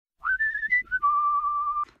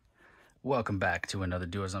Welcome back to another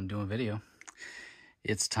Do As I'm Doing video.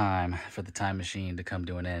 It's time for the time machine to come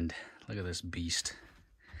to an end. Look at this beast.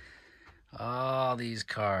 All these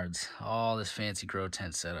cards, all this fancy grow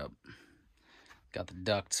tent setup. Got the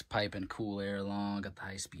ducts piping cool air along, got the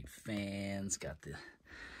high-speed fans, got the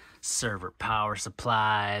server power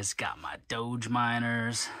supplies, got my Doge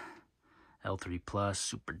miners, L3 Plus,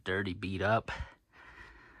 super dirty, beat up.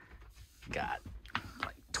 Got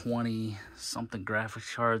like 20 something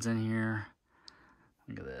graphics cards in here.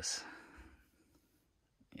 Look at this.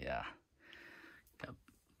 Yeah. Got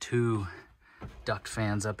 2 duct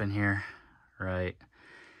fans up in here, right?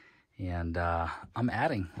 And I'm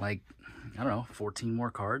adding like, I don't know, 14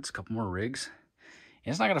 more cards, a couple more rigs.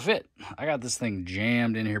 And it's not gonna fit. I got this thing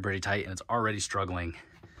jammed in here pretty tight and it's already struggling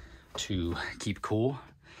to keep cool.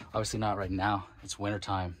 Obviously not right now, it's winter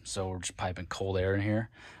time, so we're just piping cold air in here.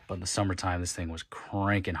 But in the summertime, this thing was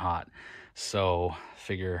cranking hot. So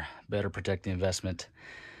figure better protect the investment.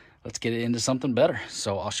 Let's get it into something better.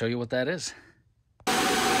 So I'll show you what that is.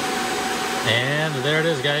 And there it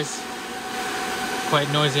is, guys.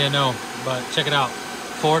 Quite noisy, I know, but check it out.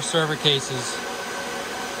 4 server cases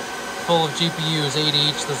full of GPUs, 8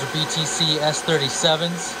 each. Those are BTC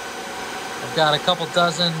S37s. I've got a couple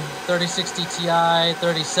dozen 3060 Ti,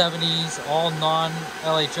 3070s, all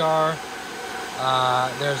non-LHR.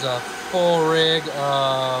 There's a full rig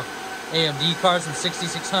of AMD cards, some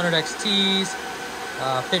 6600 XTs,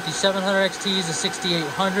 5700 XTs, a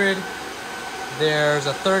 6800. There's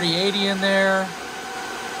a 3080 in there,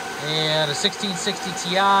 and a 1660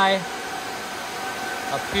 Ti.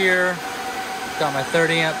 Up here, got my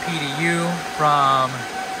 30 amp PDU from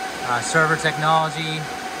Server Technology.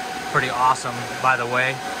 Pretty awesome, by the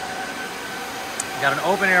way. Got an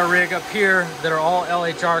open air rig up here that are all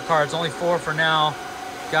LHR cards, only 4 for now.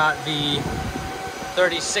 Got the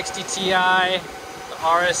 3060 Ti, the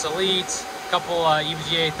RS Elite, a couple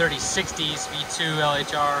EVGA 3060s V2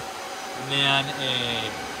 LHR, and then a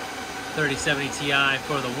 3070 Ti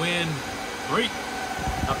for the win. 3.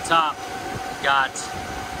 Up top, got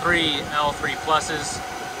 3 L3 Pluses.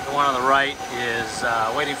 The one on the right is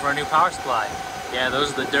waiting for a new power supply. Yeah,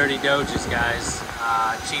 those are the dirty Doges, guys.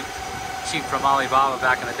 Cheap from Alibaba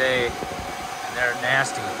back in the day, and they're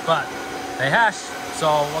nasty, but they hash. So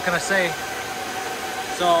what can I say?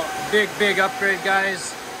 So big upgrade,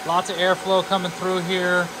 guys. Lots of airflow coming through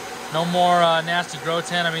here. No more nasty grow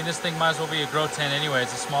tent. I mean, this thing might as well be a grow tent anyway.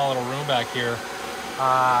 It's a small little room back here.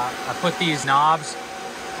 I put these knobs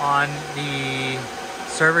on the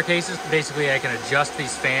server cases. Basically, I can adjust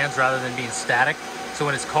these fans rather than being static. So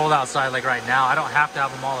when it's cold outside, like right now, I don't have to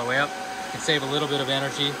have them all the way up. I can save a little bit of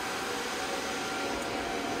energy.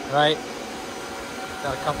 Right?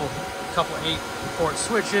 Got a couple 8-port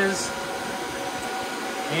switches.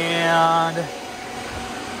 And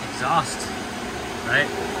exhaust. Right?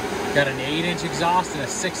 Got an 8-inch exhaust and a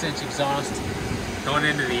 6-inch exhaust going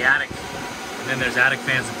into the attic. And then there's attic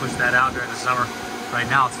fans that push that out during the summer. Right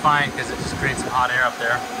now it's fine because it just creates some hot air up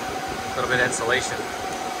there. A little bit of insulation.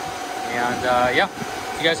 And yeah,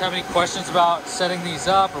 if you guys have any questions about setting these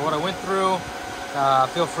up or what I went through,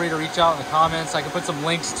 feel free to reach out in the comments. I can put some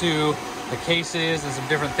links to the cases and some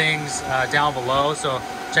different things down below, so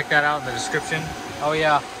check that out in the description. Oh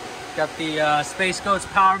yeah, got the Space Coast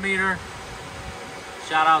power meter.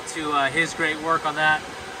 Shout out to his great work on that.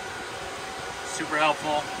 Super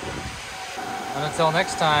helpful. And until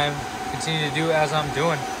next time, continue to do as I'm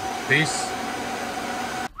doing. Peace.